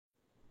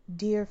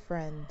Dear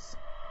friends,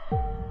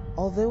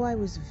 although I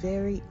was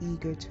very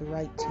eager to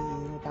write to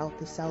you about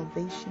the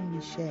salvation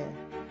we share,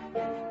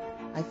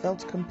 I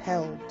felt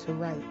compelled to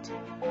write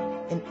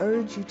and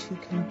urge you to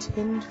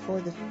contend for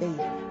the faith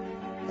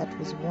that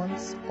was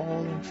once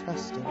all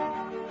entrusted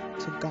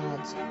to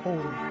God's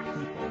holy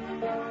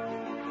people.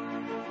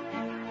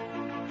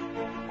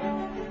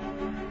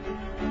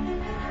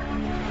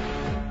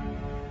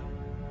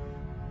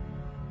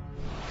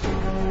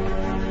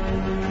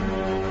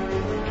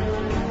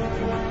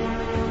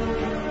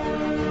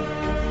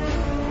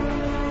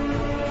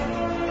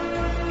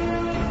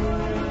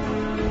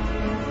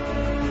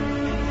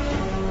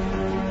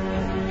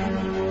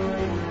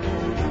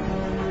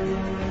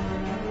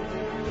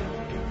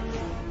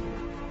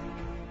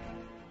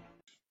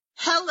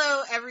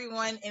 Hello,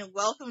 everyone, and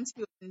welcome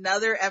to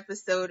another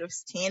episode of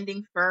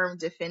Standing Firm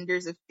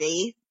Defenders of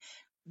Faith.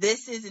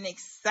 This is an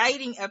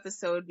exciting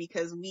episode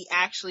because we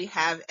actually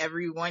have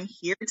everyone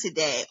here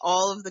today.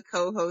 All of the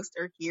co-hosts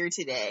are here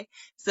today.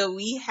 So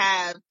we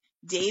have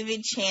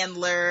David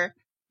Chandler,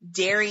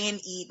 Darian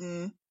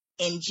Eaton,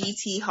 and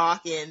GT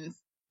Hawkins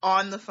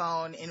on the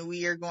phone, and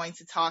we are going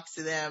to talk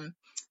to them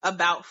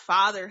about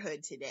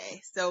fatherhood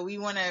today. So we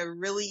want to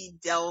really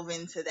delve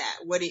into that,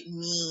 what it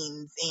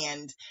means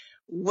and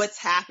what's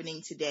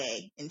happening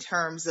today in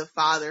terms of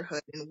fatherhood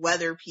and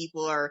whether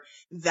people are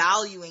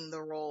valuing the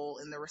role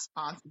and the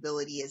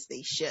responsibility as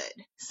they should.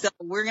 So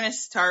we're going to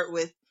start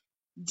with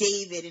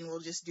David and we'll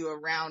just do a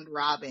round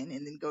robin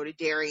and then go to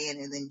Darian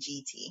and then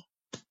GT.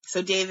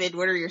 So David,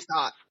 what are your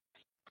thoughts?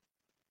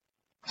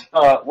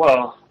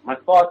 Well, my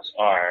thoughts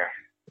are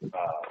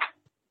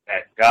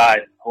that God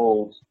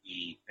holds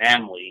the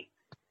family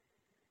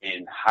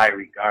in high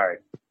regard.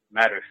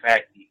 Matter of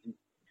fact, He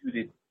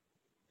instituted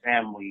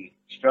family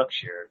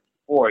structure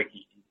before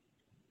He instituted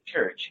the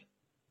church.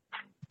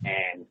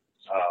 And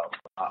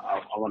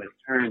I want to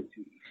turn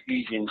to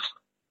Ephesians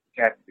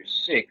chapter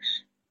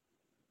 6,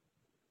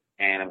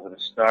 and I'm going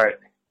to start.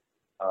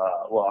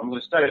 I'm going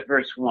to start at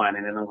verse 1,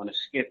 and then I'm going to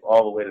skip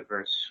all the way to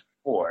verse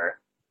 4.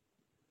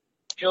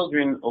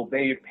 Children,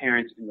 obey your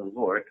parents in the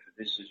Lord, for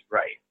this is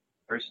right.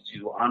 Verse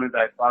 2, honor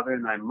thy father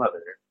and thy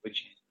mother,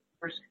 which is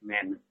the first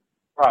commandment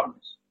of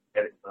promise,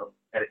 that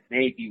it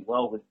may be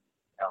well with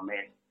thou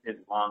mayest live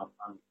long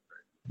upon the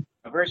earth.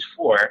 Now, verse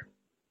 4,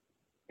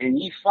 and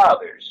ye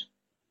fathers,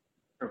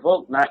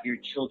 provoke not your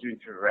children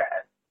to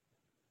wrath,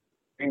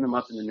 bring them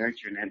up in the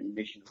nurture and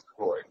admonition of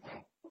the Lord.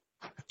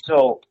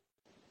 So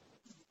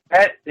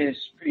that is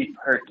pretty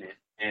pertinent,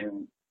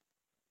 and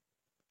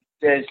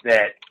says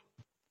that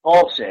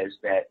Paul says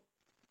that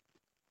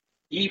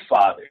ye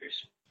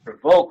fathers,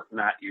 provoke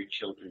not your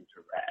children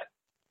to wrath.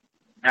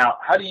 Now,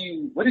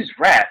 what is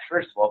wrath?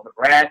 First of all, but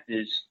wrath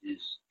is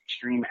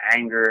extreme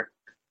anger,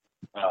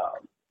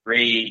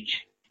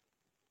 rage,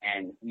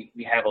 and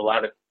we have a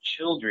lot of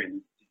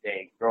children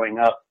today growing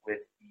up with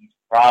these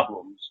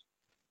problems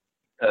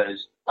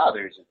because the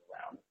father isn't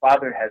around. The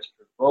father has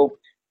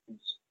provoked these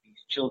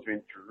children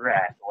to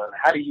wrath. Well,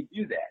 how do you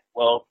do that?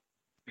 Well,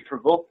 you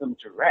provoke them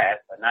to wrath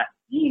by not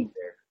being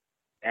there.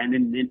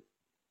 Abandonment,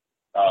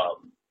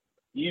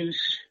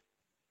 abuse,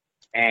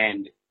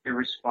 and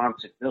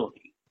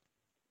irresponsibility.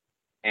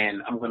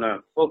 And I'm going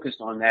to focus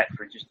on that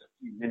for just a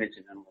few minutes,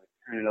 and I'm going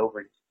to turn it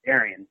over to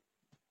Darian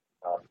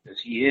because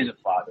he is a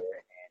father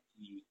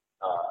and he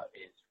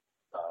is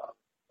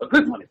a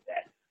good one at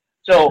that.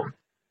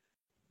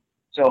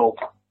 So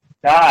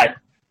God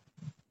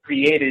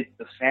created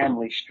the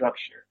family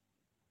structure,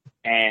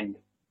 and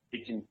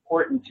it's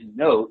important to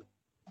note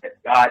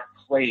that God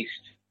placed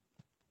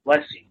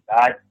blessing.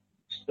 God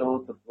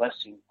bestowed the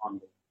blessing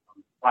on the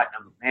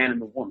man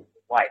and the woman,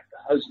 the wife, the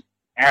husband,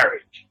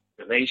 marriage,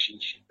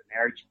 relationship, the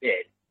marriage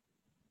bed.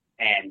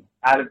 And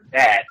out of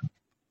that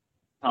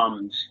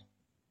comes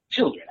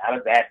children. Out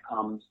of that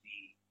comes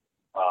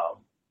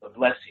the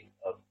blessing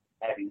of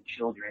having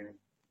children,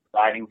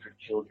 providing for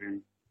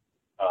children.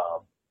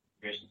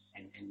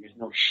 There's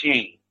no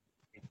shame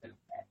in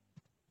that.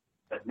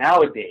 But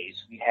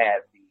nowadays we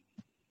have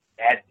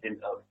the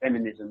advent of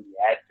feminism,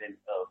 the advent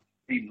of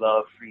free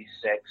love, free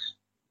sex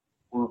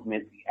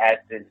movement, the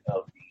advent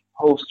of the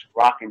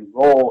post-rock and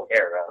roll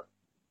era,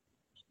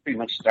 which pretty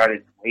much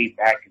started way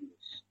back in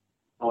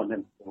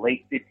the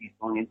late 50s,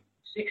 going into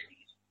the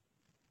 60s.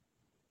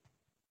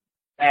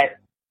 That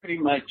pretty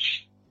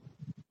much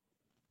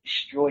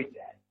destroyed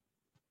that.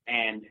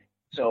 And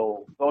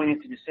so going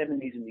into the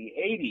 70s and the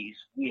 80s,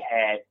 we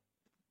had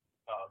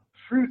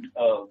fruit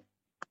of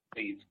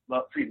the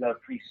free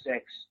love, free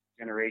sex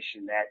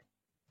generation, that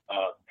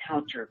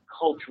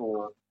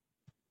countercultural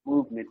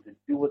movement, the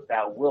do what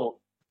thou wilt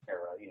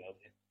era.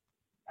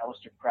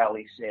 Aleister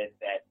Crowley said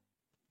that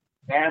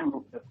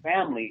the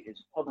family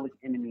is public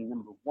enemy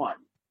number one.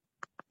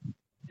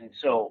 And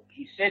so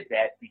he said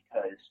that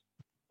because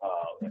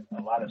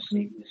a lot of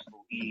Satanists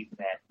believe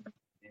that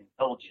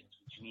indulgence,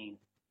 which means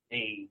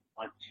they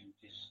want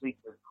to just sleep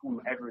with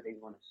whomever they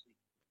want to sleep,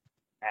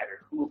 no matter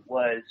who it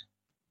was.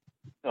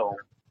 So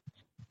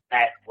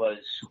that was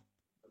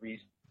a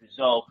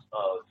result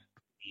of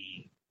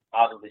the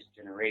fatherless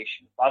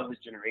generation. The of this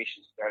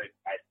generation started,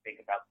 I think,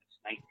 about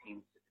this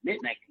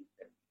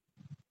mid-1970s,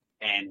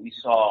 and we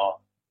saw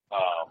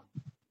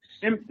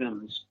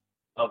symptoms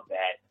of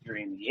that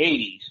during the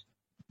 80s.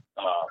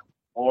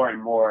 More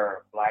and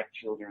more black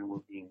children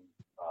were being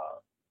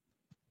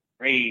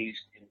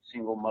raised in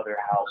single mother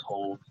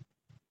households.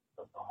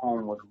 The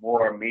home was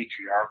more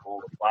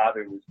matriarchal. The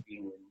father was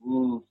being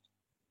removed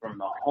from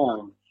the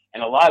home,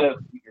 and a lot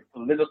of your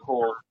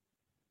political,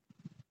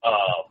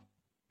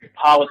 your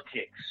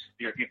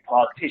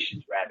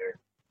politicians rather,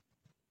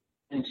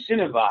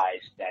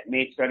 incentivized that.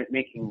 Started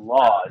making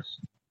laws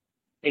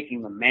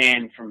taking the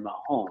man from the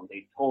home.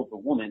 They told the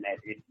woman that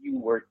if you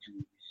were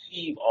to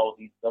receive all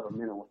these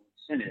governmental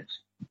incentives,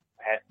 you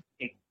had to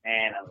take the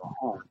man out of the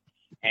home.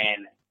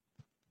 And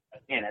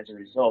again, as a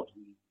result,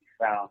 we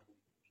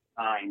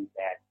find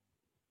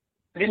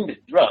that into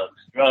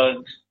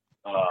drugs,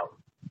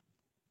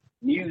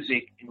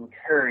 music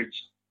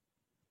encouraged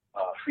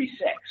free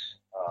sex.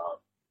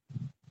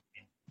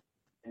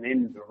 And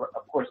then,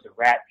 of course, the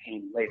rap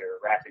came later,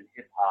 rap and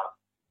hip hop,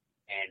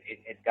 and it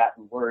had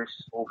gotten worse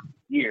over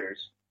the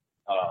years.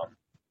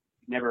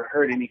 Never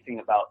heard anything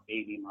about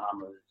baby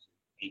mamas,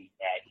 baby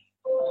daddies,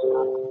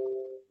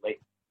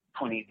 like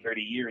 20,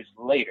 30 years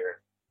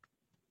later.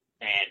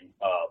 And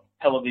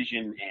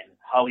television and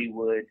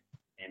Hollywood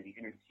and the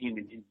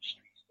entertainment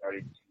industry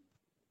started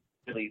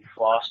to really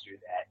foster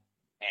that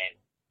and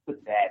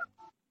put that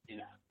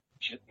in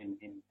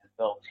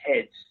adults'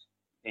 heads,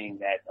 saying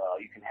that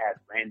you can have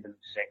random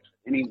sex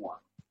with anyone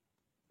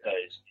because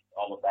it's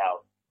all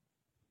about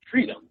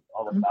freedom,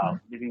 all about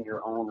living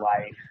your own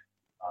life.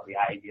 The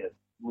idea of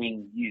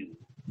doing you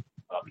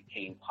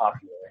became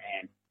popular,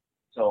 and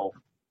so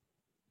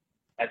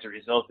as a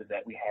result of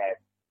that, we had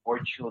more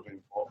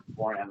children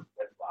born out of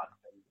wedlock,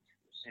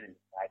 32% in the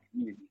black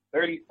community,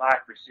 35%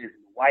 in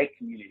the white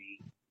community,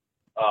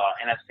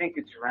 and I think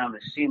it's around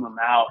the same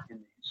amount in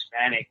the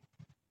Hispanic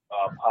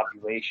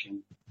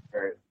population.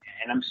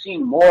 And I'm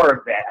seeing more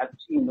of that. I've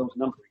seen those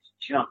numbers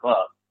jump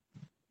up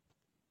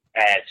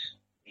as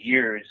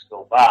years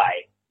go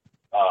by,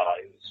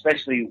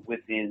 especially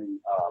within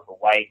the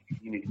white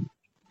community.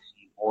 You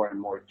see more and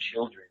more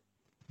children,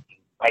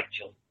 white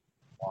children,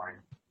 born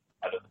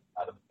out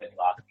of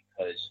wedlock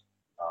because,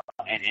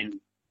 and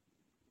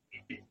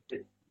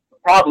the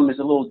problem is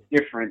a little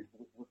different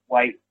with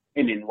white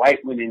women.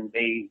 White women,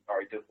 they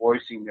are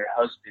divorcing their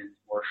husbands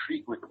more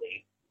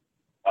frequently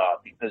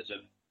because of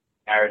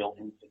marital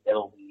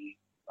infidelity,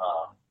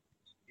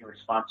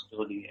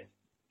 irresponsibility as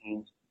it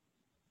means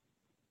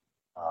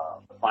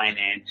the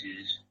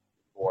finances,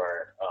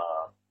 or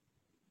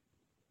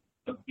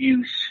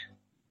abuse,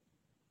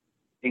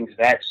 things of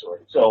that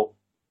sort. So,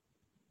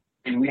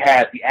 and we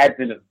have the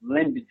advent of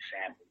blended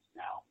families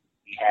now.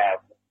 We have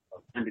a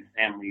blended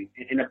family,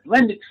 and a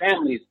blended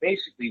family is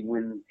basically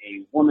when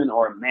a woman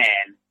or a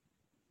man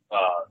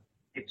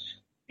gets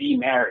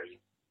remarried,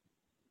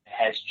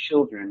 has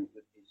children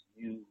with his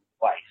new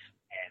wife.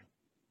 And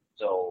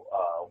so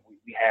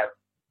we have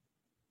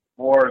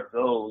more of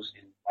those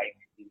in white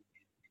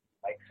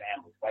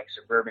families, like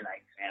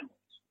suburbanite families.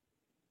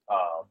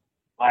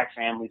 Black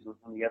families,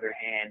 on the other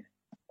hand,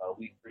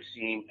 we're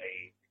seeing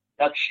a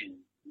reduction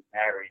in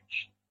marriages,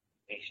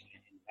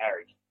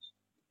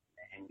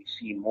 and we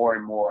see more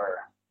and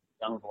more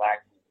young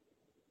black women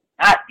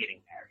not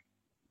getting married,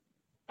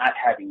 not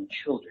having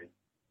children,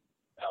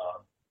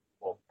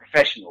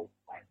 professional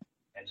black,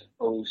 as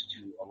opposed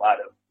to a lot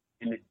of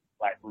immigrant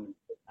black women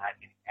not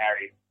getting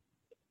married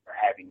or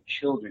having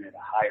children at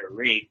a higher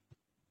rate.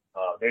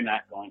 They're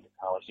not going to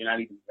college. They're not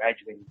even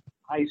graduating from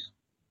high school.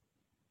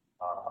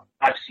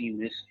 I've seen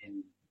this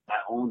in my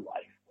own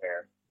life,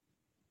 where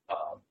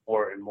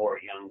more and more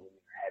young women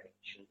are having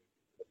children.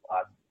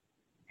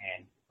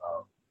 And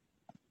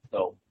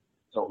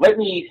so let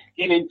me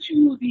get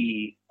into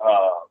the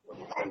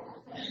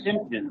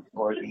symptoms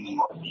or the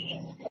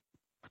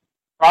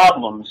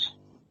problems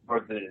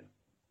or the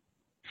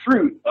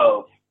fruit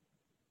of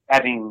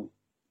having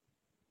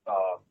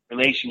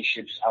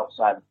relationships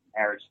outside of the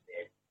marriage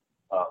bed.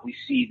 We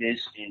see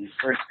this in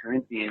 1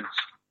 Corinthians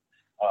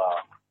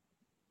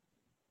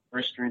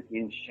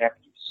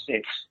chapter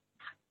 6.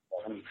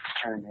 Let me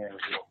turn there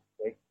real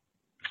quick.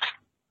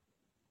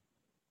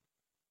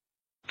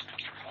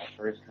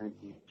 1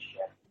 Corinthians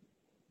chapter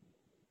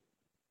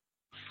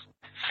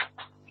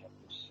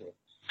 6.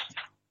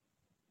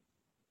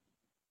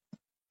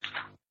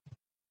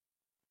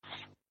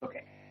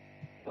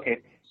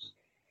 Okay.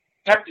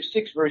 Chapter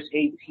 6, verse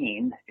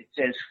 18, it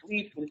says,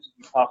 this is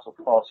the Apostle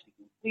Paul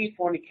speaking, flee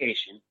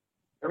fornication.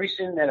 Every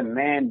sin that a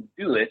man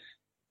doeth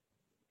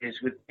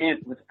is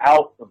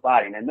without the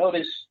body. Now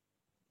notice,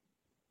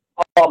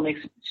 Paul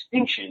makes a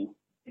distinction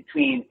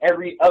between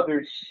every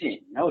other sin.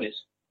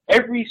 Notice,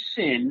 every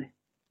sin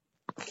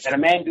that a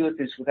man doeth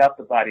is without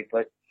the body,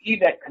 but he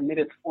that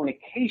committeth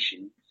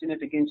fornication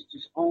sinneth against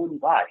his own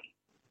body.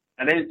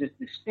 Now there is this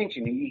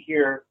distinction, and you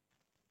hear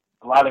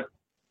a lot of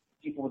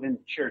people within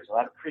the church, a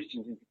lot of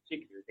Christians in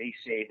particular, they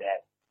say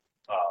that,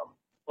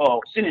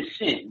 sin is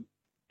sin,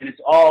 and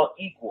it's all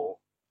equal.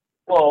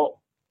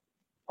 Well,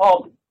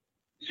 Paul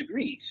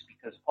disagrees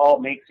because Paul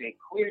makes a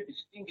clear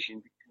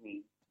distinction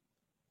between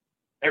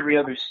every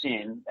other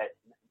sin that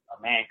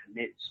a man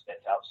commits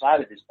that's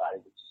outside of his body,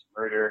 which is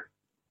murder,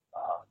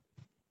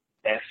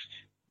 theft,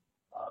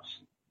 uh,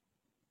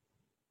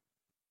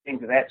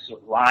 things of that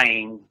sort,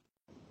 lying,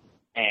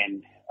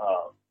 and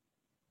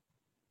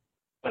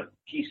but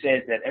he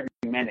says that every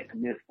man that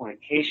commits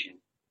fornication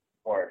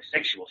or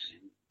sexual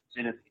sin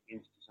sinneth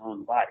against his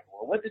own body.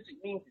 Well, what does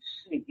it mean to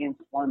sin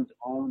against one's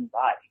own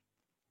body?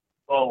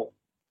 Well,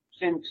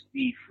 since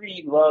the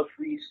free love,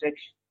 free sex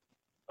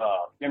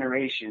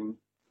generation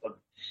of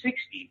the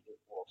 60s,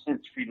 well,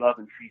 since free love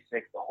and free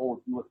sex, the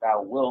whole do what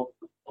thou wilt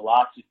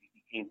philosophy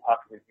became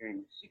popular during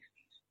the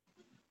 60s,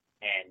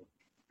 and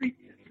free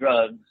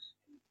drugs,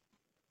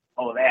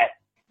 all of that,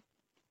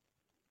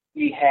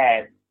 we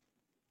had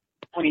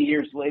 20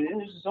 years later,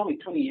 and this is only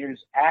 20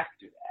 years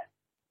after that.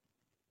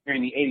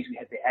 During the 80s, we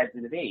had the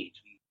advent of AIDS.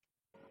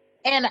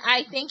 And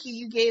I think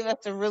you gave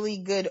us a really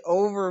good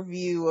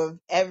overview of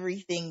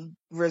everything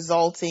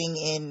resulting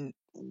in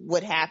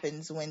what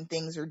happens when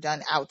things are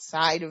done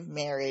outside of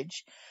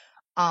marriage.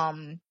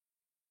 And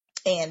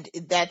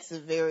that's a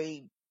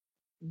very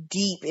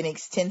deep and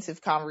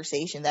extensive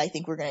conversation that I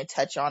think we're going to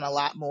touch on a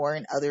lot more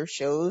in other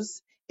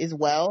shows as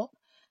well.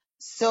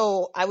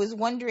 So I was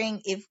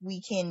wondering if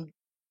we can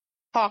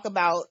talk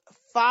about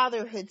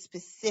fatherhood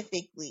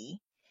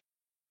specifically,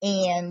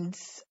 and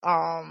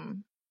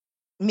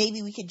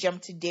maybe we could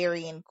jump to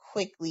Darian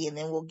quickly and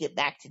then we'll get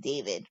back to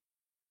David.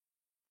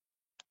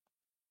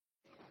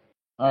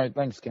 All right,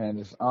 thanks,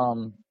 Candace.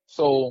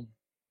 So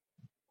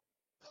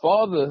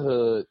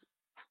fatherhood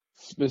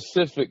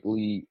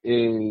specifically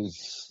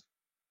is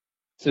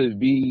to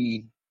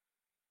be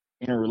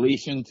in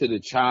relation to the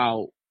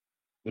child,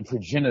 the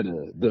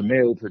progenitor, the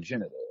male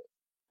progenitor.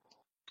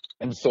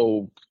 And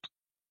so,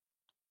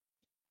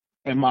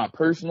 in my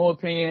personal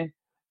opinion,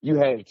 you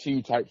have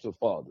two types of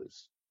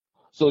fathers.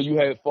 So you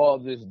have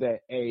fathers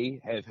that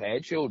have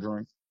had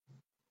children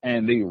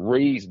and they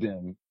raise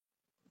them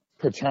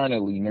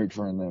paternally,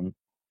 nurturing them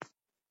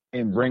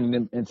and bring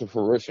them into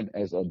fruition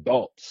as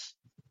adults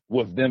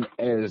with them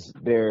as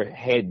their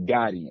head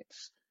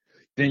guardians.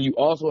 Then you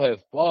also have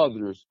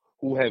fathers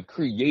who have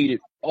created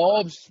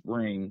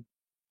offspring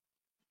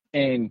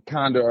and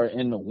kind of are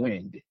in the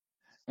wind.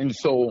 And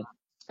so,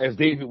 as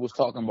David was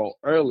talking about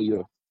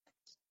earlier,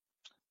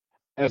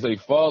 as a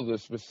father,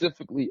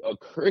 specifically a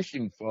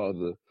Christian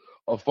father,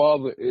 a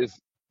father is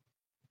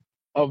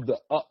of the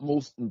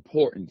utmost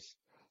importance.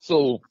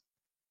 So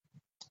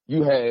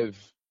you have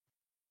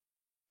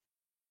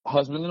a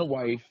husband and a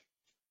wife,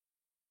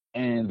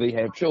 and they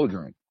have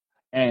children.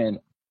 And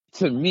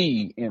to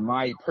me, in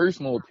my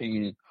personal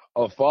opinion,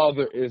 a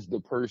father is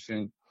the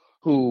person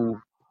who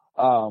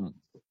kind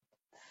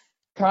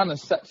of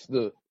sets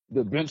the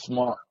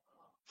benchmark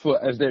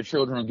for as their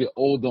children get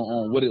older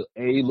on what it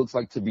looks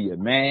like to be a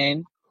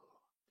man,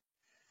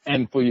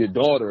 and for your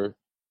daughter,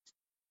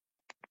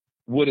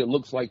 what it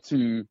looks like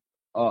to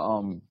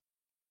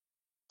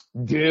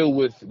deal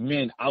with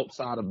men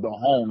outside of the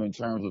home in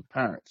terms of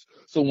parents.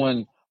 So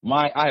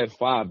I have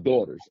 5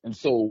 daughters, and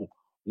so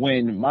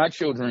when my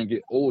children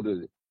get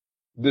older,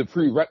 the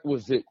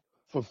prerequisite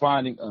for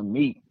finding a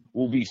mate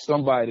will be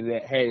somebody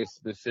that has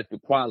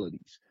specific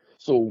qualities.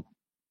 So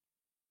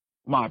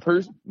my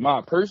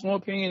personal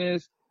opinion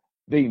is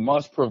they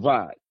must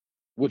provide,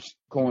 which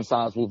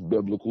coincides with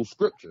biblical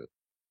scripture.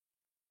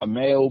 A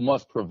male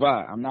must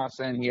provide. I'm not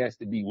saying he has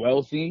to be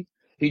wealthy.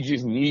 He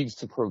just needs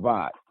to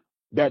provide.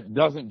 That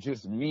doesn't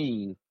just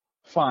mean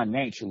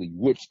financially,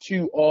 which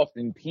too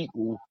often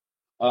people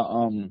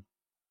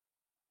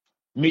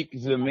make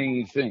the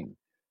main thing.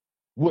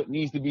 What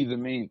needs to be the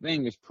main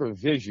thing is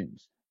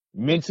provisions,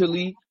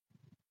 mentally,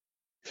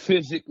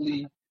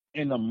 physically,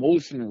 and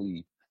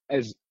emotionally,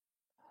 as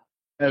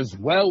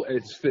well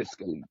as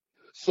fiscally.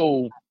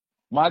 So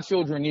my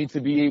children need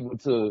to be able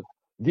to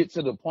get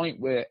to the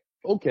point where,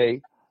 okay,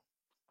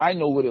 I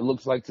know what it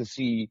looks like to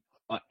see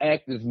an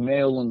active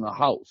male in the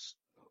house.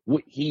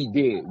 What he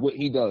did, what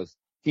he does.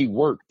 He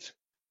worked.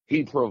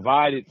 He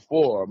provided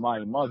for my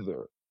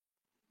mother.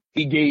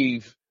 He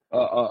gave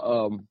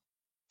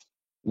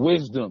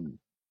wisdom.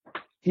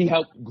 He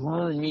helped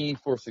groom me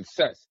for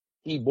success.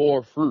 He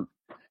bore fruit.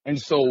 And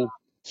so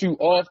too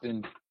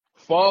often,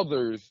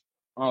 fathers,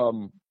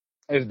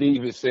 as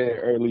David said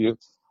earlier,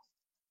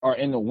 are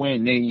in the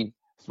wind. They,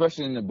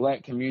 especially in the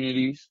black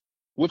communities,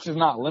 which is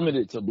not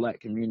limited to black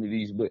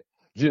communities, but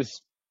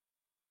just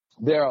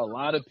there are a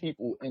lot of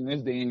people in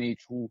this day and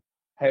age who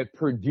have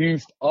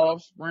produced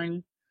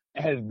offspring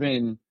and have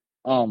been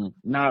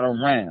not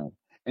around.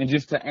 And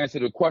just to answer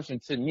the question,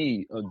 to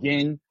me,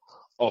 again,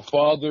 a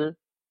father,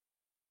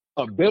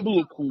 a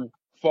biblical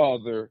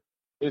father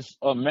is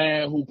a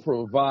man who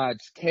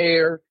provides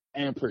care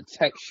and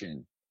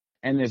protection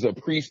and is a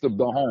priest of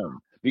the home,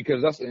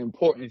 because that's an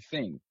important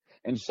thing.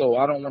 And so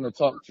I don't want to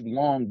talk too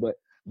long, but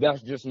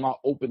that's just my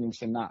opening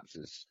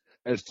synopsis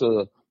as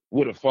to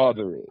what a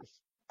father is.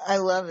 I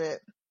love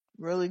it.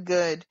 Really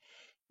good.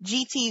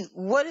 GT,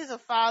 what is a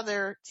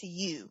father to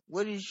you?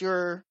 What is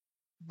your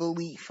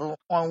belief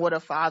on what a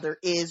father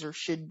is or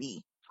should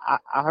be.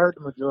 I heard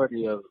the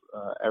majority of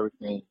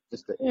everything,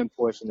 just the end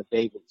portion of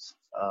David's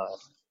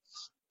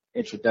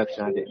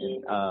introduction.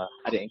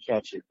 I didn't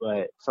catch it,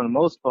 but for the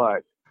most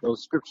part,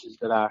 those scriptures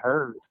that I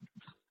heard,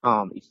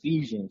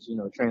 Ephesians,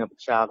 train up a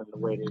child in the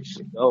way they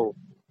should go,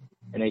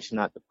 and they should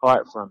not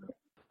depart from it.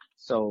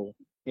 So,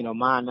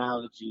 my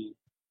analogy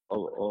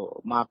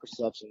or my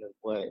perception of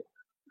what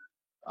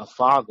a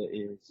father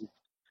is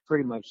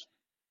pretty much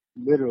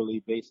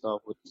literally based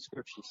off what the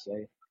scriptures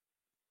say.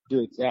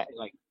 Do exactly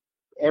like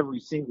every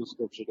single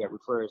scripture that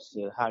refers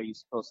to how you're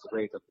supposed to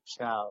raise up a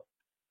child.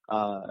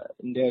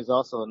 And there's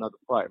also another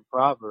part in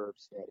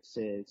Proverbs that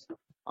says,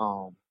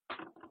 uh,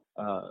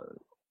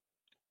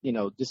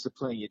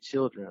 discipline your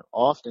children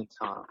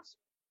oftentimes,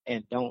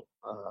 and don't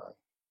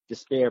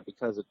despair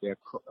because of their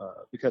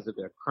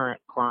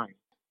current crime.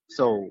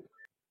 So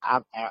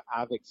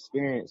I've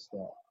experienced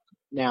that.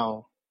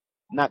 Now,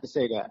 not to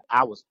say that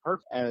I was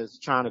perfect as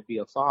trying to be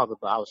a father,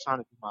 but I was trying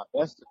to do my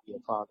best to be a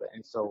father.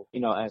 And so,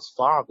 as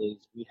fathers,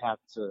 we have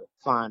to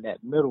find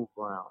that middle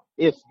ground.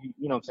 If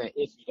you know what I'm saying,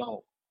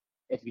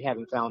 if you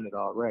haven't found it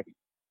already,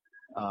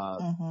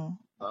 Mm-hmm.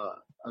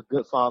 a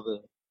good father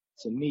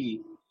to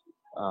me,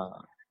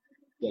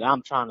 that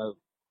I'm trying to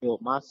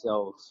build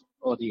myself,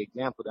 or the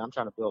example that I'm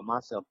trying to build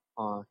myself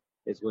on,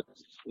 is what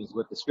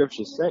the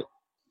scriptures say.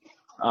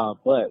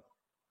 But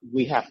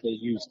we have to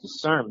use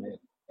discernment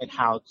and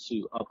how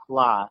to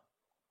apply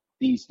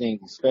these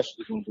things,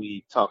 especially when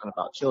we talking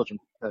about children,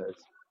 because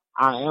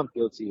I am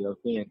guilty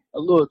of being a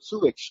little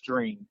too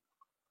extreme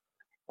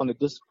on the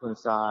discipline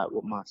side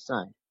with my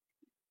son.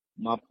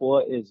 My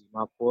poor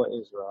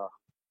Israel.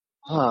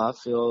 I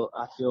feel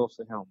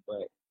for him,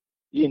 but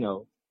you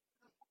know,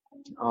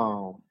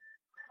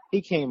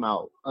 he came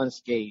out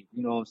unscathed.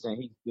 You know what I'm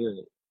saying? He's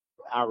good.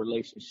 Our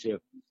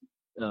relationship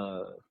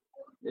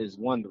is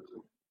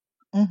wonderful.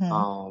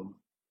 Mm-hmm.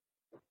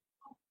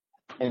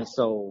 And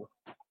so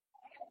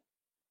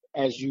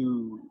as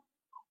you,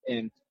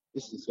 and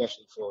this is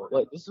especially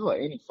this is for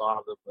any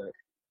father, but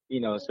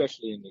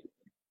especially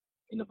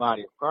in the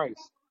body of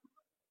Christ,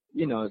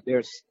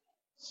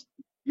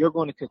 you're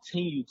going to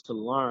continue to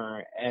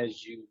learn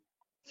as you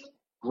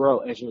grow,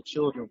 as your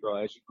children grow,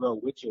 as you grow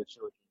with your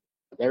children.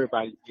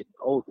 Everybody's getting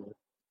older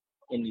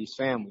in these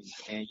families,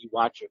 and you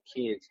watch your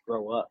kids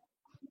grow up.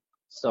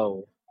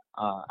 So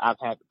I've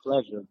had the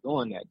pleasure of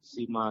doing that.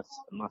 See, my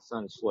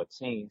son is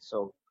 14,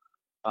 so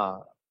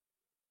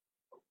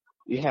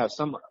you have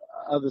some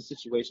other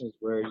situations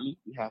where you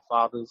have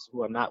fathers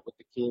who are not with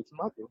the kid's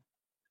mother,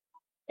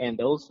 and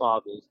those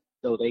fathers,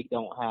 though they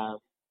don't have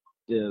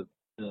the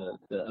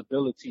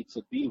ability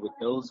to be with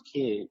those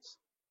kids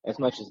as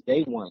much as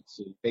they want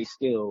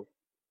to,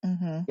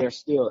 Mm-hmm. they're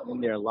still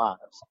in their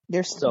lives.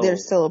 There's So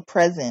still a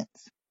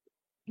presence.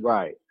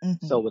 right.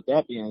 Mm-hmm. So with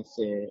that being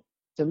said,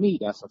 to me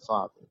that's a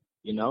father,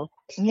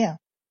 Yeah.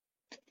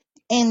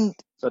 And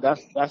So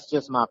that's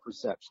just my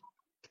perception.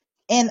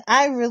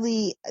 I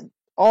really,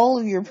 all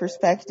of your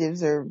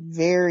perspectives are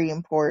very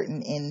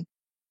important,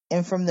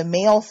 and from the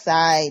male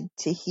side,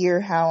 to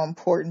hear how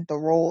important the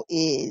role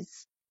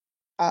is,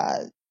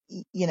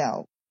 you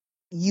know,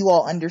 you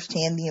all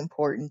understand the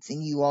importance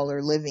and you all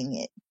are living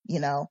it,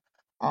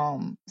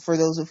 for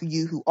those of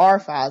you who are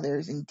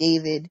fathers, and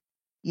David,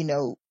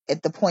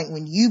 at the point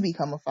when you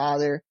become a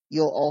father,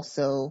 you'll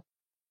also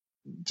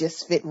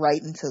just fit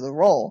right into the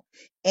role.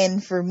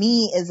 And for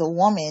me as a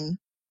woman,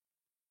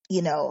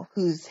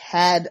 who's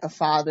had a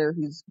father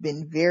who's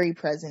been very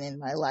present in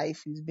my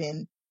life, who's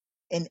been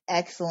an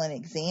excellent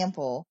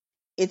example,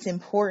 it's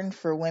important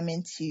for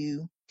women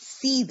to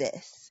see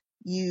this.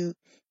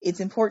 It's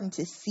important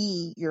to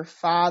see your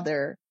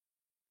father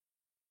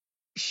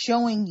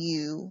showing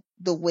you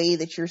the way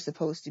that you're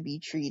supposed to be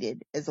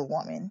treated as a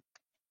woman.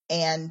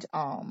 And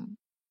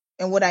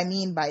what I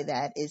mean by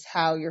that is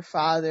how your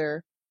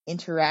father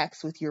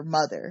interacts with your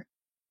mother,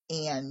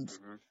 and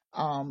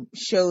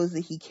shows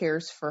that he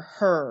cares for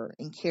her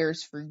and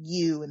cares for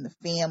you and the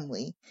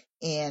family,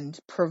 and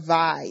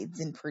provides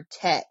and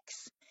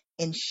protects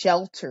and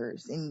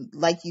shelters, and,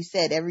 like you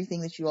said,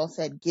 everything that you all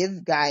said,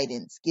 give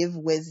guidance, give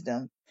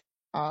wisdom,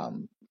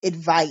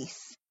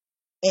 advice,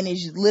 and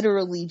is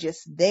literally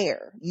just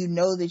there. You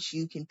know that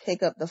you can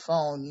pick up the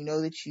phone, you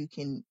know that you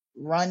can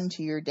run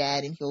to your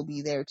dad and he'll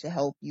be there to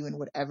help you in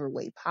whatever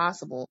way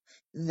possible.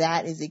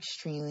 That is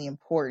extremely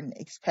important,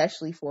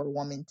 especially for a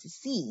woman to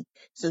see,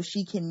 so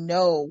she can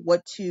know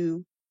what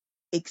to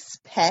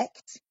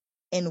expect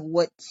and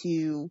what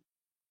to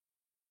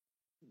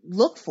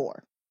look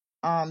for.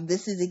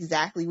 This is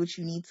exactly what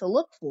you need to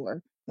look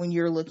for when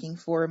you're looking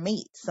for a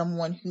mate,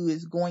 someone who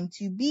is going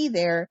to be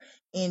there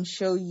and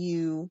show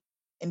you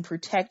and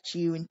protect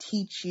you and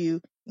teach you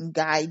and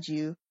guide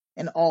you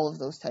and all of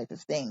those type of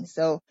things.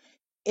 So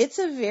it's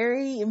a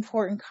very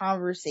important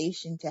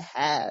conversation to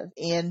have.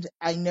 And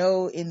I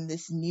know in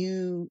this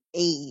new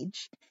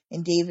age,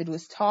 and David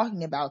was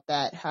talking about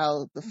that,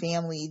 how the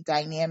family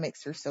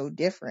dynamics are so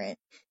different.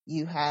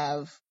 You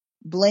have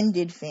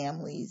blended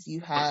families,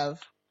 you have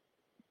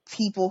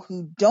people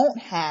who don't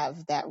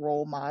have that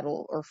role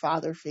model or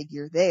father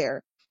figure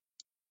there,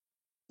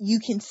 you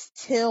can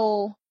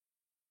still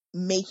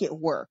make it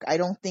work. I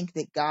don't think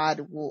that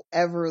God will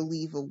ever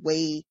leave a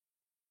way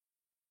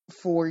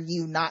for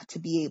you not to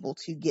be able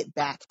to get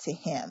back to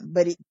him,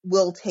 but it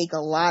will take a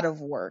lot of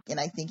work. And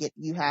I think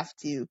you have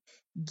to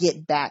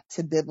get back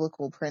to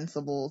biblical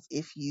principles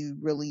if you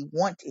really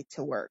want it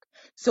to work.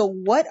 So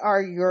what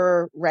are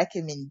your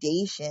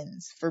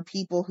recommendations for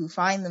people who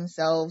find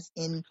themselves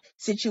in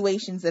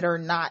situations that are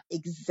not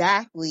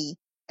exactly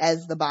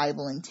as the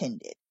Bible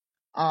intended?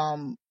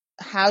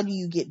 How do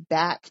you get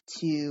back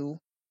to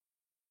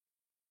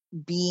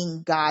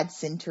being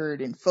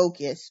God-centered and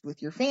focused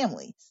with your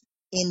families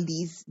in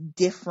these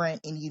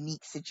different and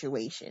unique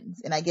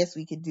situations? And I guess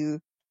we could do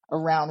a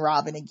round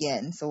robin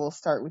again. So we'll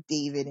start with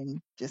David and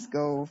just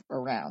go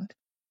around.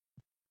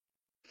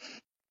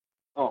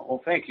 Oh,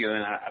 well, thank you,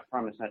 and I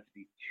promise not to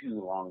be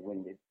too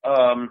long-winded.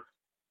 Well,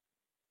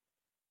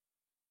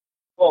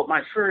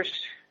 my first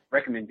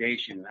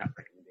recommendation, not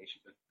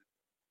recommendation, but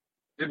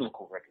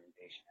biblical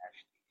recommendation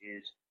actually,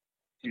 is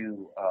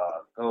to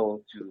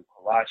go to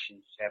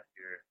Colossians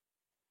chapter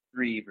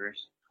 3,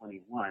 verse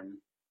 21,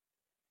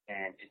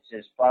 and it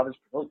says, "Fathers,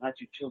 provoke not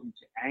your children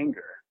to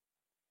anger,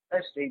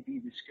 lest they be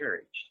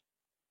discouraged."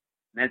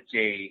 And that's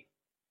a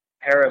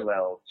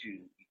parallel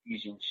to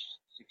Ephesians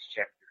 6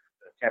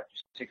 chapter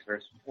 6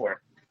 verse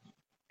 4.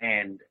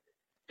 And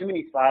too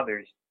many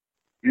fathers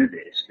do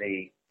this.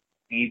 They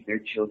leave their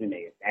children,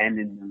 they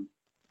abandon them,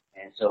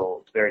 and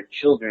so their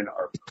children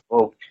are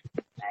provoked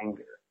to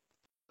anger.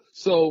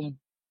 So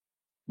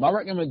my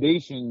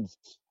recommendations,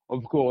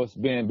 of course,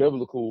 being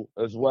biblical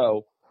as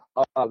well.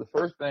 The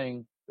first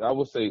thing that I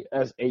would say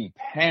as a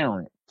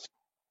parent,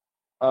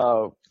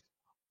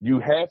 you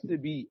have to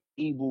be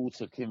able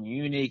to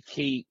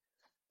communicate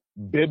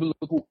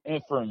biblical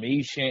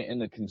information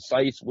in a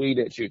concise way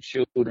that your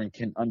children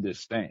can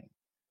understand.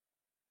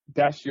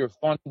 That's your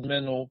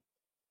fundamental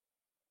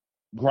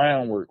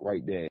groundwork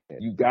right there.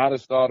 You got to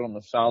start on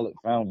a solid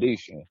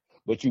foundation,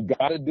 but you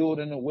got to do it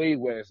in a way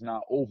where it's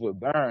not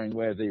overbearing,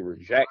 where they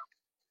reject,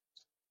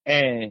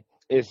 and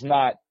there's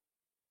not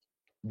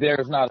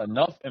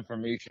enough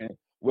information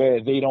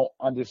where they don't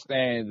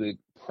understand the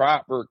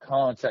proper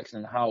context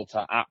and how to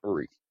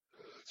operate.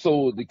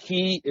 So the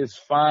key is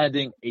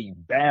finding a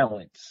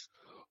balance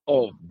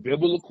of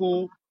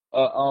biblical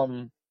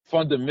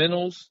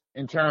fundamentals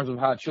in terms of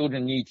how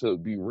children need to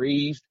be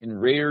raised and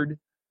reared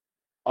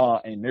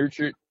and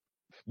nurtured,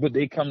 but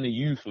they come to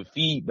you for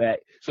feedback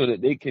so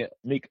that they can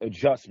make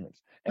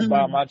adjustments. And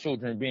by my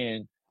children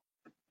being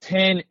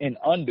 10 and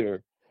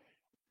under,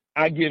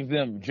 I give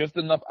them just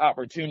enough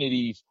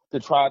opportunities to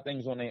try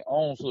things on their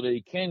own so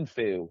they can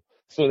fail,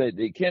 so that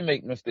they can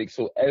make mistakes.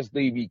 So as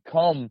they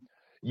become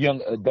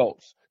young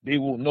adults, they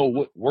will know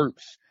what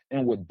works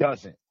and what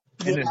doesn't.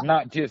 And it's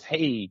not just,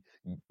 hey,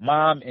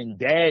 mom and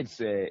dad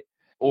said,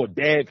 or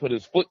dad put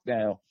his foot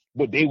down,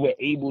 but they were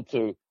able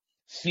to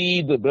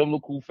see the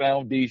biblical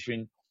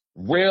foundation,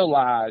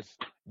 realize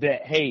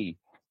that, hey,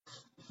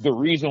 the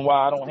reason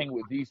why I don't hang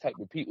with these type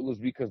of people is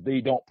because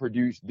they don't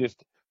produce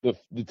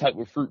the type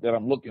of fruit that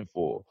I'm looking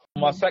for.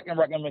 My second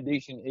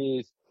recommendation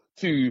is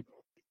to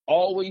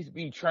always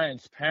be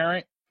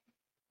transparent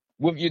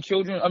with your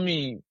children. I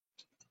mean,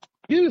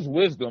 use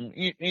wisdom.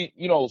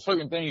 You know,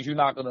 certain things you're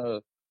not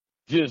gonna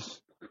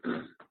just,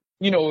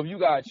 if you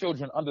got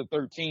children under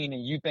 13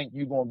 and you think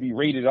you're gonna be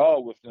rated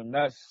R with them,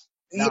 that's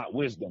not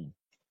wisdom.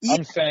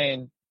 I'm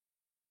saying,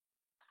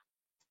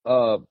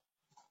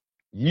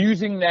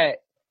 using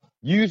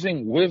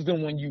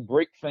wisdom when you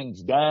break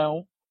things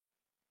down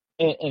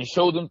and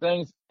show them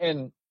things.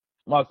 And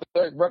my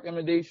third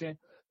recommendation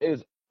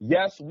is,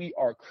 yes, we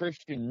are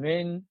Christian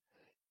men.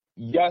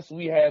 Yes,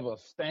 we have a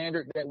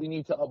standard that we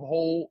need to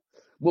uphold,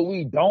 but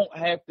we don't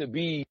have to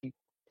be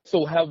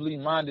so heavily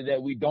minded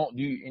that we don't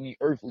do any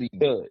earthly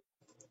good.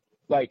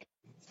 Like,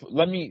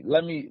 let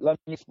me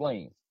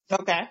explain.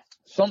 Okay.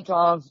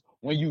 Sometimes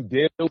when you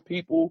deal with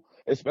people,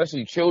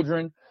 especially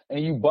children,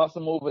 and you bust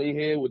them over the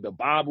head with the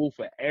Bible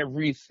for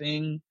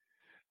everything,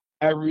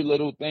 every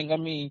little thing. I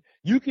mean,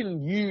 you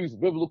can use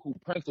biblical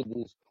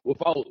principles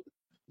without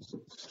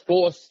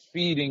force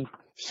feeding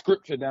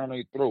scripture down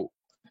their throat.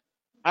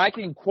 I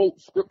can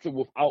quote scripture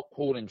without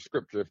quoting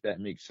scripture, if that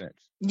makes sense.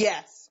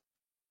 Yes.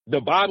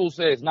 The Bible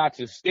says not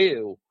to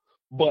steal,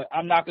 but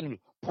I'm not going to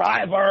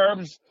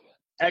Proverbs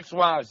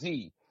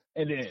XYZ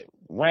and then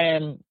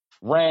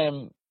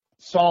ram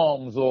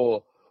Psalms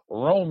or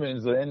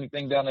Romans or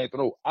anything down their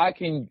throat. I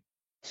can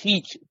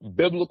teach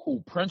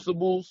biblical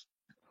principles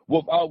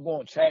without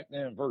going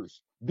chapter and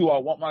verse. Do I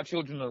want my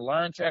children to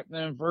learn chapter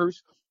and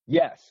verse?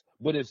 Yes,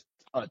 but it's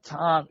a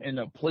time and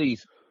a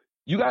place.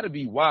 You got to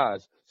be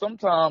wise.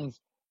 Sometimes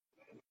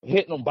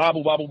hitting them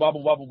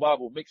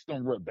Bible makes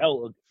them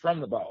rebel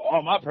from the Bible.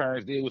 All my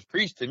parents did was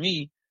preach to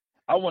me.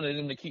 I wanted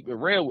them to keep it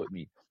real with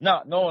me,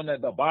 not knowing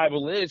that the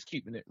Bible is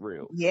keeping it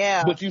real.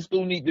 Yeah. But you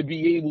still need to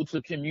be able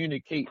to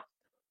communicate.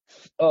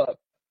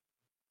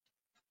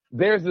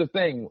 There's the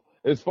thing.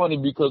 It's funny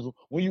because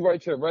when you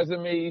write your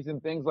resumes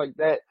and things like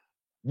that,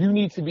 you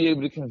need to be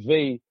able to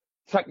convey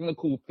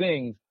technical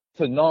things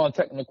to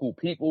non-technical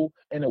people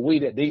in a way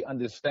that they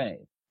understand.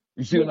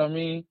 You see Yeah. what I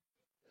mean?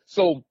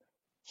 So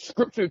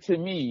scripture to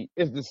me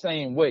is the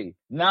same way.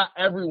 Not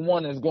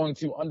everyone is going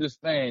to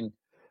understand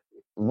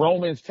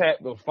Romans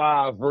chapter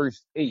 5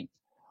 verse 8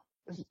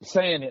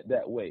 saying it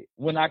that way,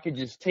 when I could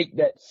just take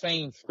that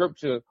same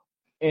scripture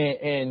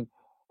and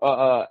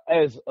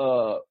as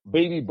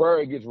baby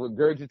bird gets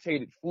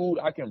regurgitated food,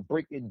 I can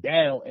break it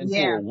down into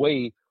Yeah. a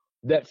way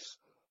that's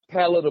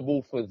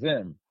palatable for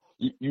them.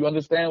 You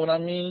understand what I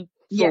mean?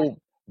 Yeah. So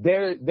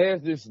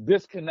there's this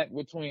disconnect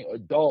between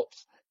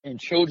adults and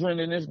children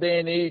in this day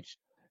and age,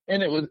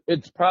 and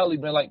it's probably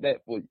been like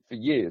that for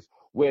years,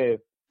 where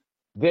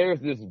there's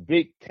this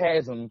big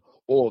chasm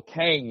or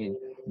canyon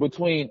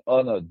between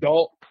an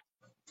adult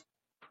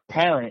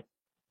parent,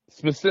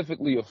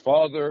 specifically a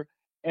father,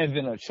 and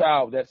then a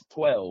child that's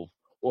 12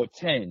 or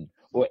 10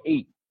 or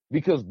 8,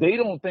 because they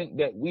don't think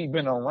that we've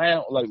been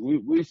around, like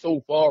we're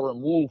so far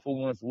removed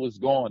from what's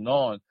going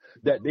on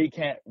that we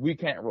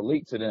can't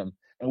relate to them,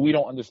 and we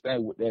don't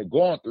understand what they're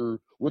going through,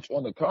 which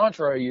on the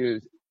contrary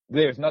is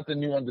there's nothing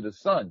new under the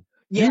sun.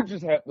 Yeah. You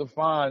just have to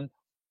find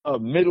a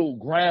middle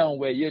ground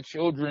where your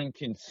children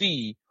can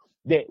see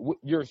that what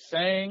you're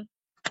saying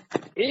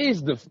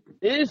is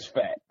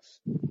facts.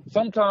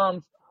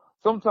 Sometimes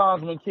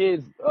when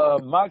kids,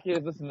 my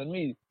kids listen to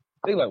me,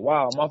 they like,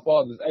 wow, my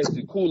father's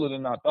actually cooler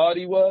than I thought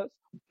he was.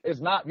 It's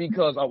not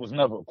because I was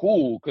never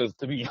cool, because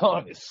to be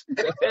honest,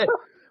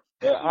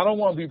 I don't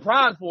want to be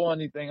prideful or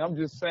anything. I'm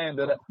just saying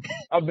that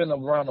I've been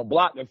around the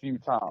block a few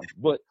times.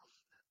 But,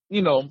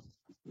 you know,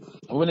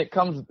 when it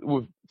comes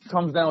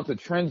down to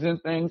trends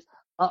and things,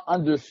 I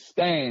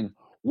understand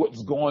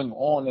what's going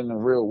on in the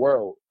real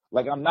world.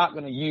 Like, I'm not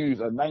going to use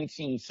a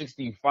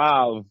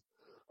 1965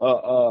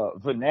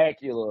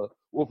 vernacular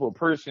with a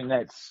person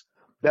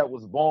that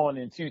was born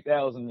in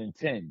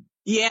 2010,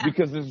 Yeah.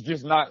 because it's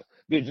just not.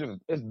 There's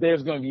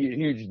going to be a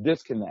huge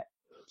disconnect.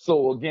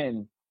 So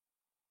again,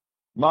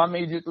 my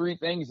major three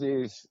things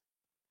is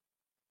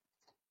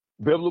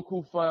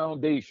biblical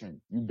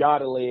foundation. You got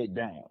to lay it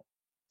down.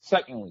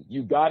 Secondly,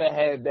 you got to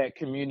have that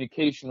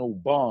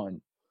communicational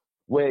bond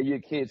where your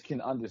kids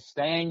can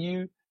understand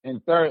you.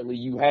 And thirdly,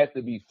 you have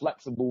to be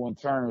flexible in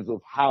terms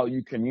of how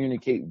you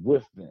communicate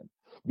with them,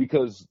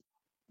 because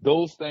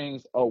those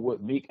things are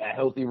what make a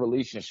healthy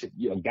relationship.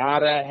 You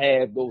gotta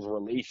have those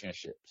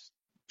relationships.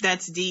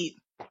 That's deep.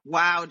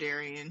 Wow,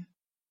 Darian.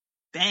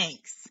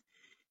 Thanks.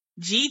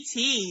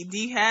 GT, do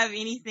you have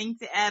anything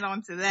to add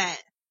on to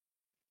that?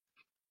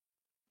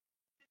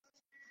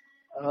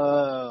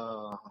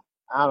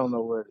 I don't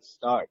know where to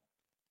start.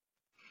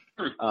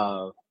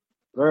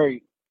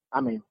 Very, I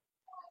mean,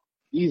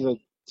 these are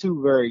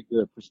two very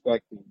good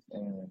perspectives,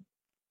 and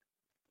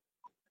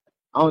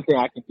only thing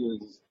I can do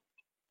is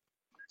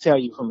tell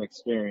you from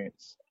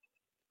experience,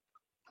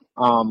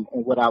 and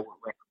what I would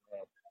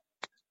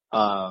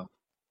recommend.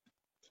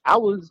 I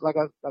was, like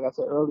I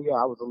said earlier,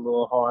 I was a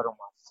little hard on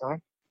my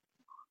son.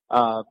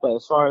 But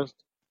as far as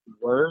the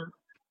word,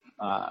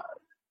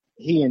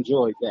 he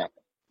enjoyed that.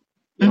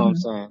 You know what I'm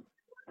saying?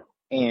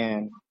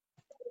 And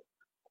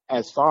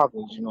as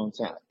fathers, you know what I'm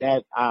saying,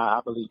 that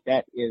I believe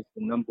that is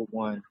the number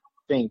one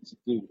thing to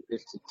do,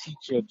 is to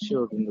teach your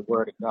children the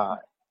word of God.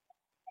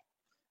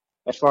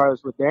 As far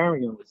as what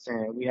Darian was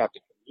saying, we have to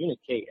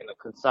communicate in a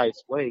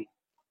concise way,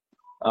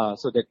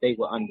 so that they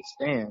will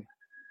understand.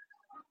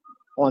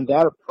 On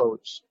that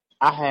approach,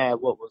 I had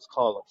what was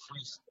called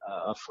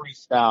a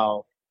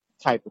freestyle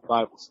type of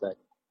Bible study.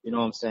 You know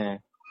what I'm saying?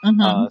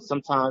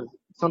 Sometimes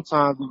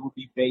it would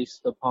be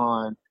based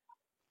upon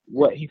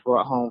what he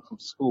brought home from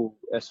school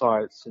as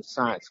far as his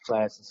science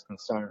class is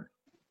concerned.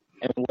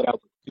 And what I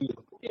would do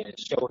is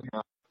show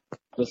him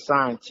the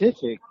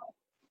scientific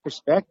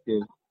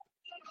perspective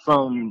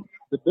from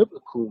the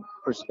biblical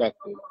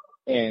perspective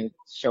and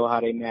show how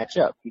they match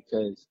up,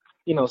 because,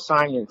 you know,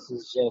 science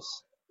is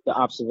just the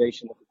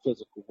observation of the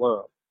physical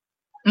world.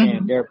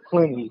 And there are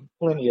plenty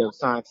of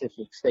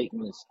scientific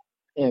statements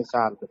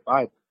inside of the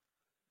Bible.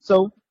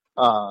 So,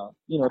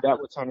 you know, that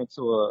would turn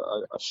into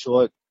a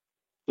short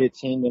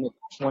 15-minute,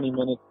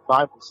 20-minute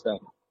Bible study.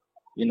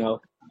 You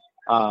know,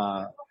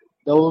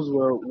 those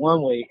were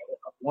one way,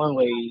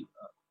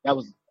 that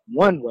was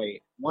one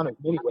of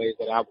many ways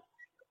that I would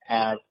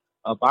have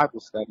a Bible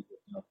study with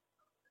them.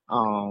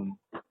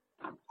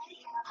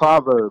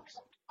 Proverbs,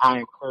 I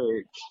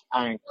encourage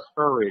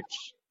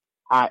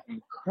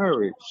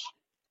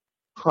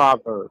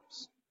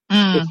Proverbs,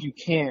 if you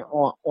can,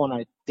 on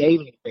a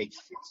daily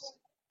basis,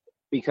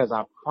 because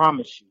I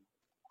promise you,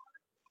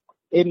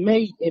 it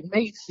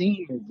may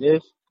seem as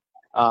if,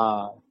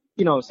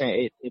 you know what I'm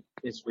saying,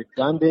 it's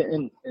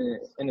redundant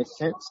in a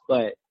sense,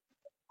 but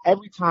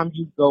every time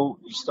you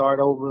start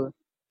over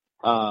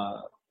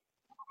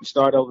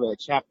at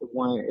chapter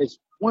 1, it's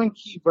one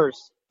key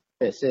verse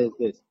that says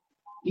this: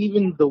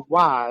 even the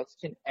wise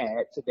can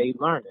add to their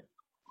learning.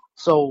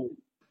 So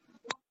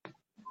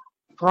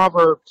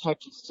proverb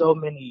touches so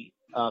many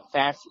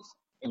facets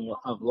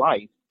of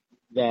life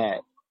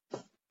that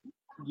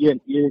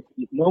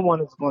no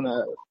one is going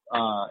to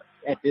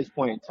at this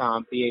point in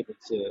time, be able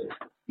to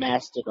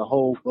master the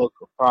whole book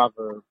of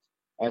Proverbs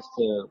as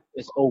to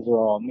its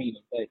overall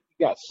meaning. But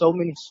you got so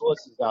many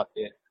sources out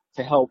there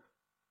to help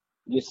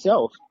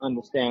yourself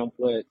understand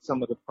what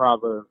some of the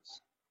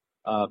Proverbs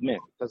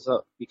meant, because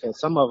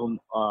some of them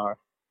are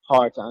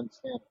hard to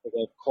understand for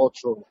their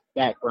cultural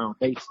background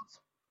basis.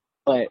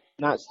 But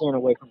not staying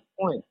away from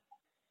the point,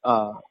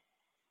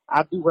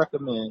 I do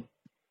recommend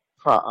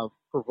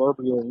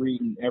proverbial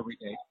reading every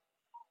day,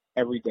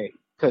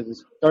 because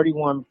it's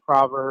 31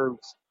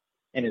 proverbs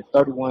and it's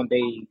 31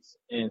 days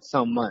and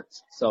some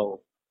months.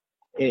 So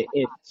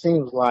it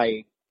seems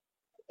like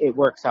it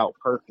works out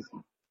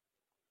perfectly.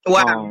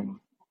 Wow.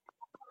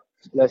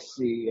 Let's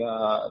see,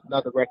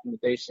 another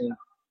recommendation: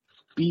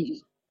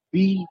 be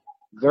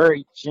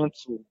very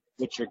gentle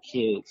with your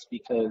kids,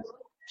 because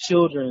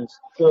children's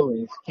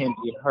feelings can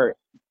be hurt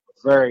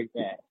very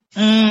bad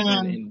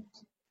and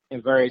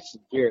very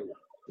severely.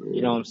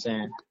 You know what I'm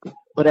saying?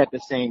 But at the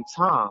same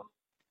time,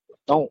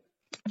 don't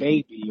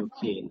baby your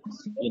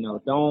kids. You know,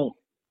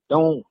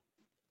 don't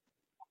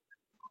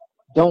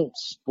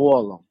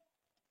spoil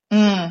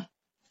them.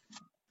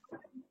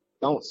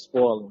 Don't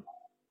spoil them.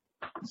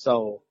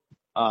 So,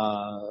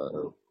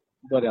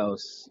 what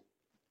else?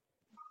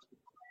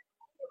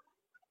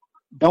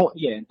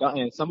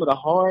 And some of the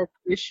hard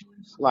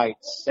issues like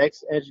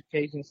sex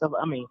education stuff.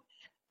 I mean,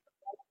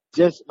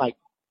 just like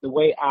the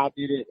way I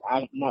did it,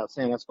 I'm not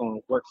saying that's going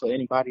to work for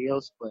anybody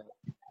else, but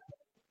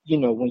you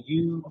know, when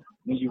you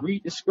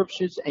read the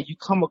scriptures and you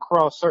come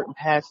across certain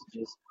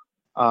passages,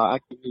 I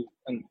give you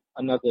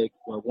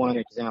one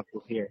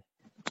example here.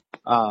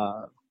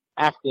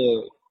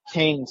 After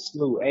Cain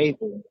slew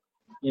Abel,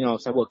 you know,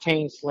 so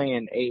Cain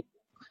slaying Abel.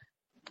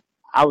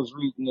 I was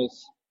reading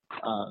this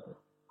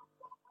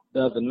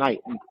the other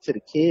night to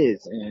the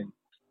kids, and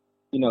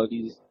you know,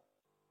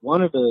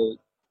 one of the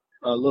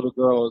little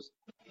girls,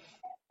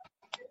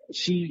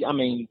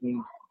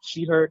 when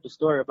she heard the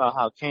story about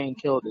how Cain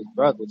killed his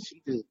brother,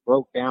 she just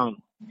broke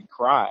down and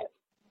cried.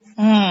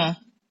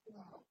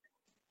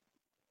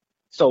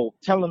 So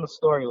telling a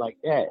story like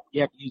that,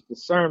 you have to use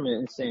discernment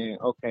and saying,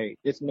 okay,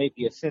 this may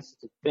be a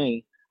sensitive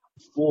thing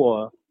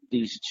for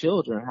these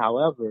children.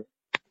 However,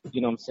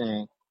 you know what I'm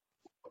saying,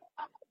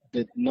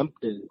 the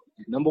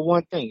number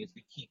one thing is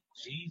to keep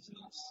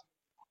Jesus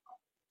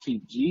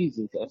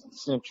as the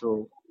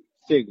central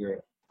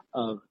figure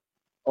of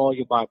all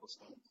your Bible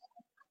studies.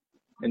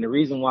 And the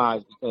reason why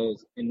is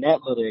because in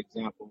that little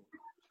example,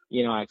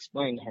 you know, I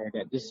explained to her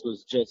that this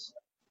was just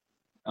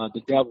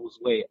the devil's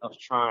way of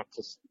trying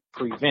to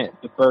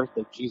prevent the birth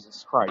of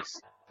Jesus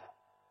Christ.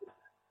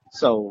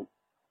 So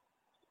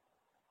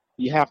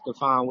you have to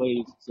find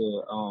ways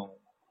to,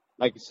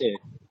 like you said,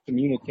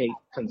 communicate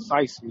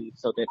concisely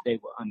so that they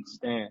will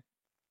understand.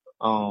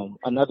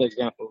 Another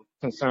example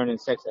concerning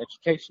sex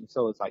education.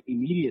 So it's like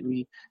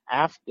immediately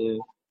after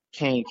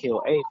Cain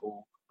killed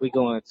Abel, we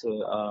go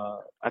into,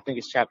 I think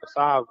it's chapter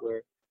 5,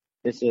 where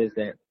it says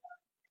that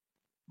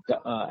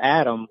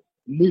Adam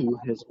knew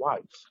his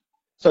wife.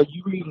 So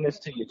you reading this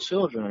to your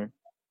children,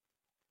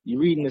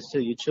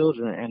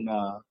 and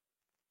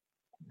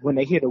when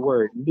they hear the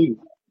word "knew,"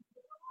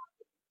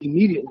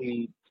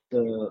 immediately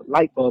the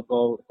light bulb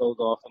goes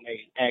off, and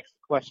they ask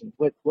the question,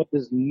 "What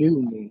does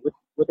 "knew" mean?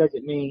 What does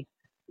it mean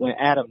when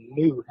Adam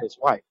knew his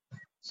wife?"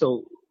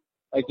 So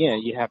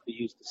again, you have to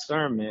use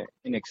discernment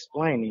in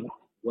explaining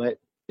what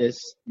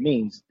this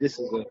means. This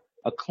is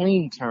a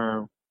clean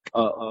term,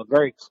 a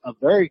very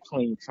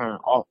clean term,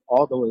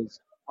 although it's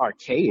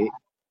archaic.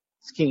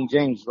 It's King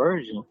James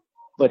Version,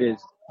 but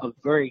it's a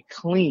very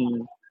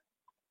clean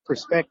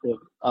perspective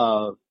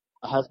of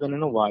a husband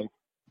and a wife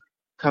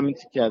coming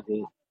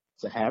together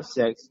to have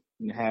sex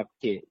and have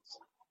kids.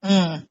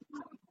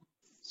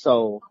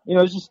 So, you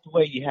know, it's just the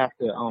way you have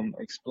to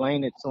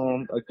explain it to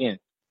them. Again,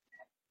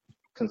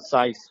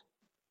 concise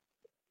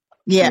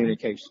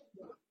communication.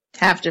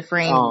 Have to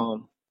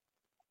frame.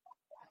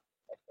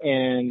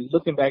 And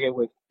looking back at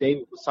what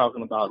David was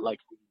talking about, like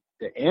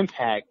the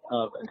impact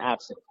of an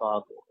absent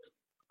father,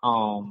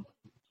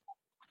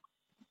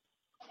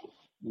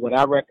 what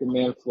I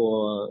recommend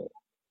for,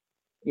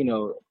 you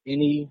know,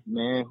 any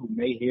man who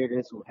may hear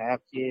this, who have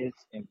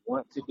kids and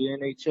want to be in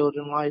their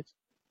children's life,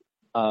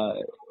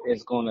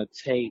 is going to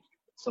take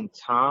some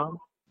time,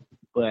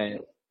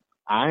 but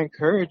I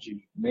encourage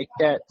you, make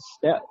that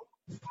step,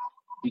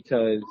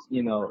 because,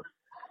 you know,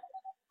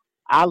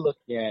 I look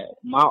at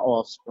my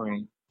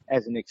offspring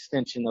as an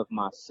extension of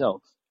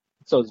myself.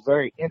 So it's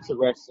very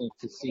interesting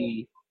to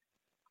see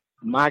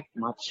my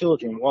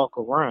children walk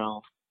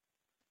around,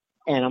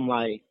 and I'm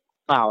like,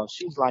 wow,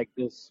 she's like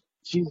this.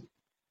 She's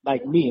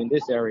like me in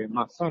this area.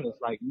 My son is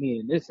like me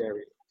in this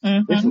area.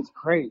 This is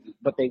crazy.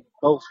 But they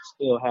both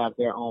still have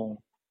their own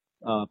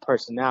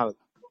personality.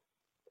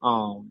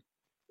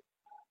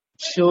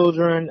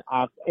 Children,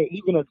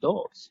 even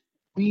adults,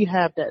 we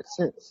have that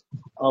sense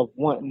of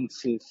wanting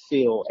to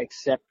feel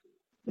accepted.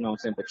 You know what I'm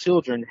saying? But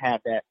children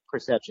have that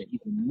perception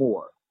even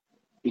more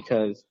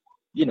because,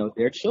 you know,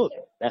 they're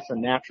children. That's a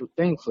natural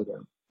thing for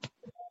them.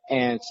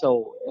 And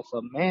so if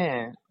a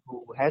man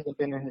who hasn't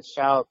been in his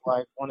child's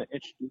life want to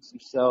introduce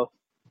himself.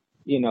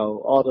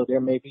 Although there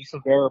may be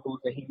some variables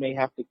that he may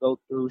have to go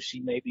through,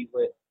 she may be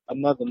with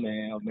another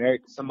man or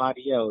married to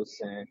somebody else,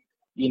 and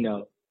you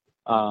know,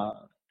 uh,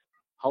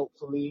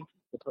 hopefully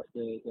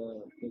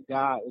the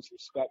guy is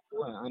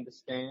respectful and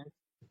understands,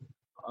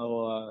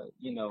 or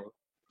you're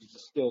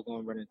just still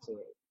going to run into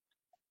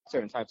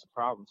certain types of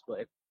problems.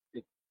 But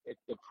if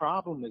the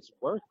problem is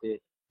worth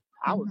it,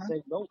 I would Mhm.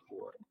 say go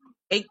for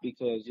It- it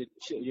because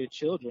your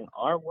children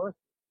are worth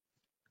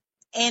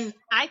And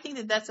I think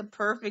that that's a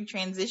perfect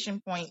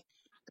transition point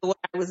to what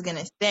I was going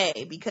to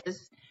say,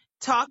 because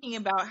talking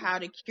about how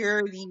to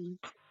cure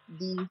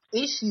these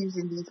issues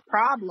and these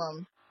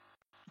problems,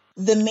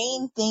 the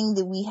main thing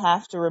that we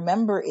have to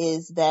remember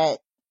is that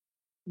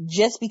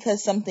just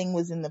because something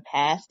was in the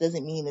past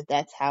doesn't mean that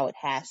that's how it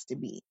has to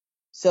be.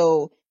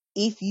 So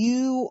if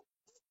you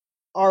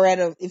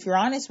if you're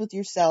honest with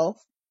yourself,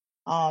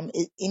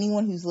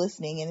 anyone who's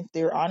listening, and if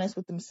they're honest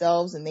with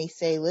themselves and they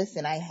say,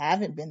 listen, I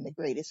haven't been the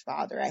greatest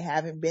father. I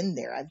haven't been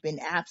there. I've been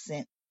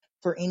absent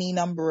for any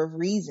number of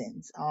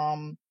reasons.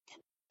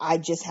 I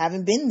just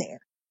haven't been there,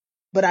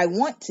 but I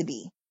want to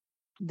be.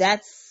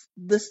 That's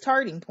the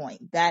starting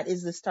point. That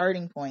is the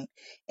starting point.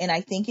 And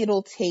I think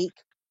it'll take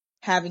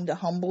having to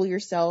humble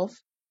yourself,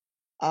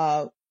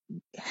 uh,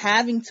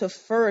 having to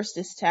first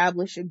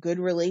establish a good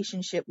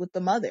relationship with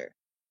the mother.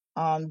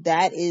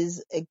 That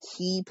is a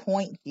key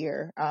point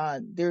here.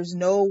 There's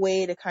no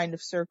way to kind of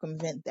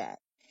circumvent that.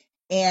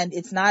 And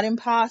it's not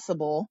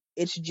impossible.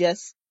 It's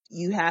just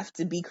you have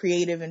to be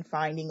creative in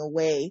finding a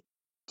way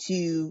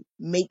to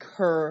make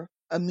her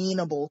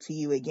amenable to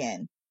you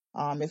again.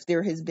 If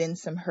there has been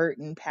some hurt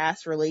in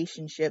past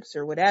relationships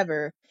or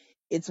whatever,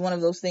 it's one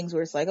of those things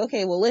where it's like,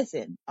 okay, well,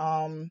 listen,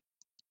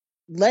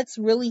 let's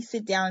really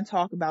sit down and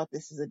talk about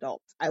this as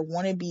adults. I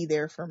want to be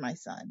there for my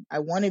son. I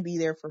want to be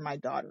there for my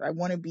daughter. I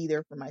want to be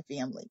there for my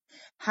family.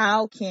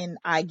 How can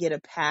I get a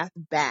path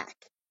back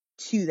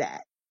to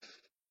that?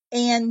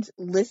 And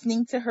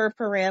listening to her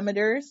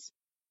parameters.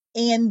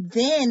 And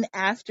then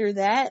after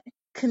that,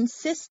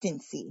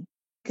 consistency.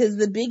 Because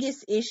the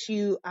biggest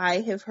issue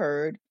I have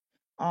heard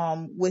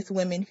with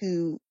women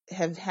who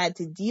have had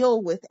to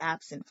deal with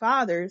absent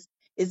fathers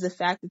is the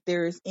fact that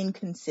there is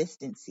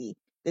inconsistency.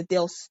 That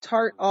they'll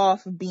start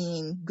off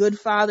being good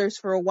fathers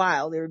for a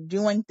while. They're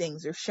doing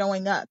things, they're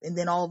showing up, and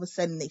then all of a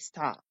sudden they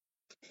stop.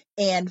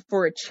 And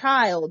for a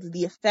child,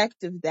 the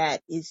effect of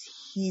that is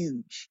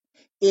huge.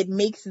 It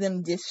makes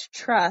them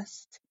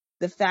distrust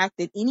the fact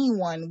that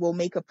anyone will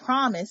make a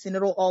promise and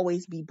it'll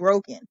always be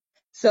broken.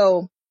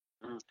 So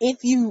if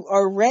you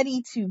are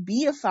ready to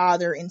be a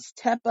father and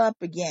step up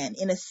again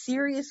in a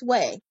serious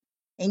way,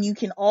 and you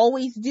can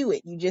always do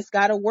it, you just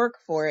got to work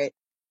for it.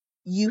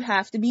 You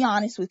have to be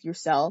honest with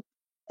yourself,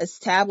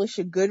 establish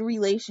a good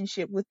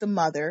relationship with the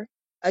mother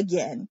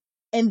again,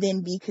 and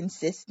then be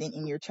consistent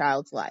in your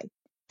child's life.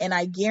 And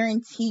I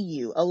guarantee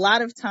you, a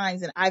lot of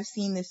times, and I've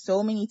seen this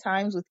so many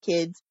times with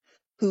kids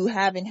who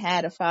haven't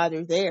had a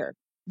father there,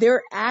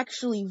 they're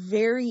actually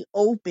very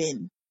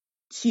open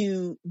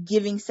to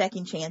giving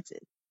second chances.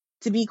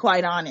 To be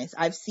quite honest,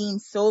 I've seen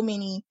so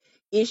many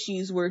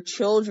issues where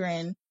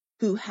children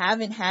who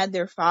haven't had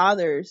their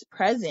fathers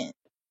present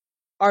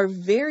are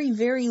very,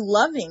 very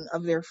loving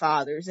of their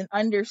fathers and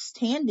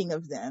understanding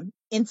of them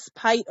in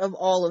spite of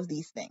all of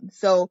these things.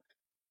 So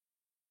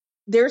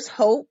there's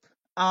hope.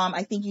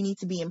 I think you need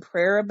to be in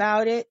prayer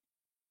about it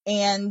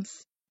and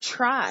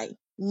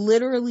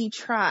literally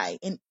try.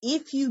 And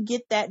if you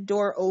get that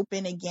door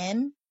open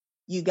again,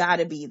 you got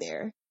to be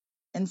there.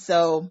 And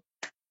so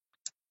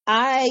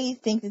I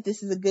think that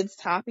this is a good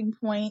stopping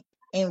point,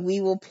 and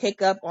we will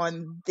pick up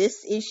on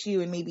this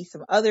issue and maybe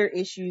some other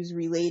issues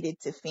related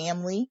to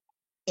family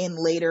in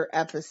later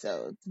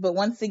episodes. But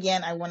once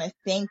again, I want to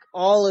thank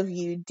all of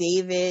you,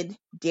 David,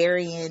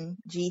 Darian,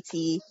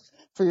 GT,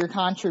 for your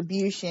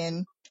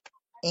contribution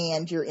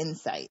and your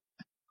insight.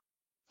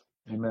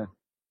 Amen.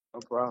 No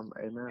problem.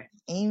 Amen.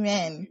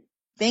 Amen.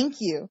 Thank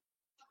you.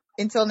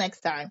 Until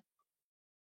next time.